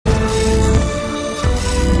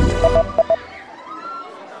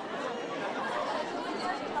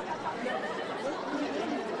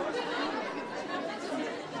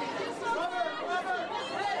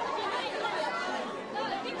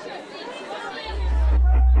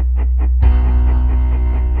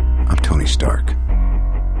Stark.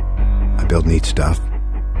 I build neat stuff.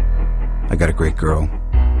 I got a great girl.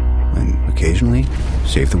 And occasionally,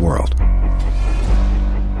 save the world.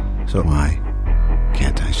 So why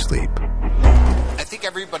can't I sleep? I think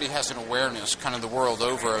everybody has an awareness, kind of the world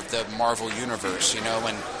over, of the Marvel Universe, you know,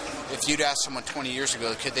 and if you'd ask someone 20 years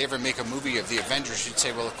ago, could they ever make a movie of the Avengers, you'd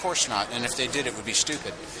say, well, of course not, and if they did, it would be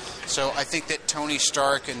stupid. So I think that Tony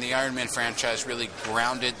Stark and the Iron Man franchise really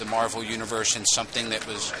grounded the Marvel Universe in something that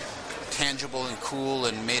was tangible and cool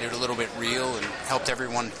and made it a little bit real and helped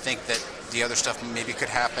everyone think that the other stuff maybe could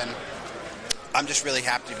happen. I'm just really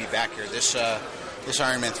happy to be back here. This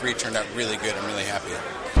Iron Man 3 turned out really good. I'm really happy.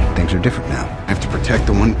 Things are different now. I have to protect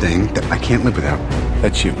the one thing that I can't live without.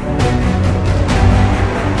 That's you.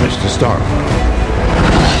 Mr. Stark.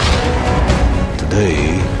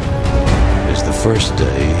 Today is the first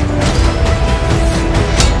day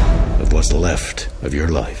of what's left of your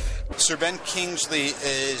life. Sir Ben Kingsley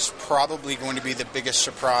is probably going to be the biggest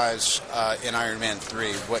surprise in Iron Man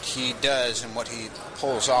 3. What he does and what he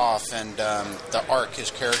pulls off and the arc his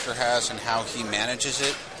character has and how he manages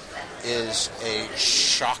it is a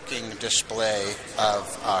shocking display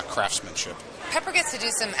of craftsmanship. Pepper gets to do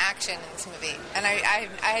some action in this movie, and I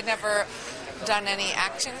had never done any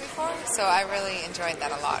action before, so I really enjoyed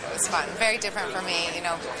that a lot. It was fun. Very different for me, you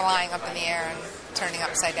know, flying up in the air and turning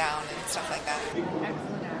upside down and stuff like that.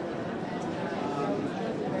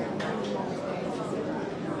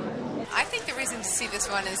 I think the reason to see this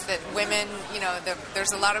one is that women, you know,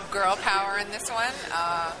 there's a lot of girl power in this one,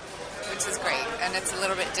 which is great. And it's a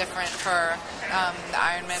little bit different for the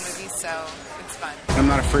Iron Man movies, so it's fun. I'm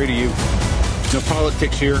not afraid of you. No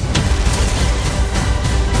politics here.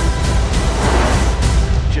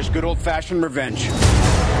 Just good old-fashioned revenge.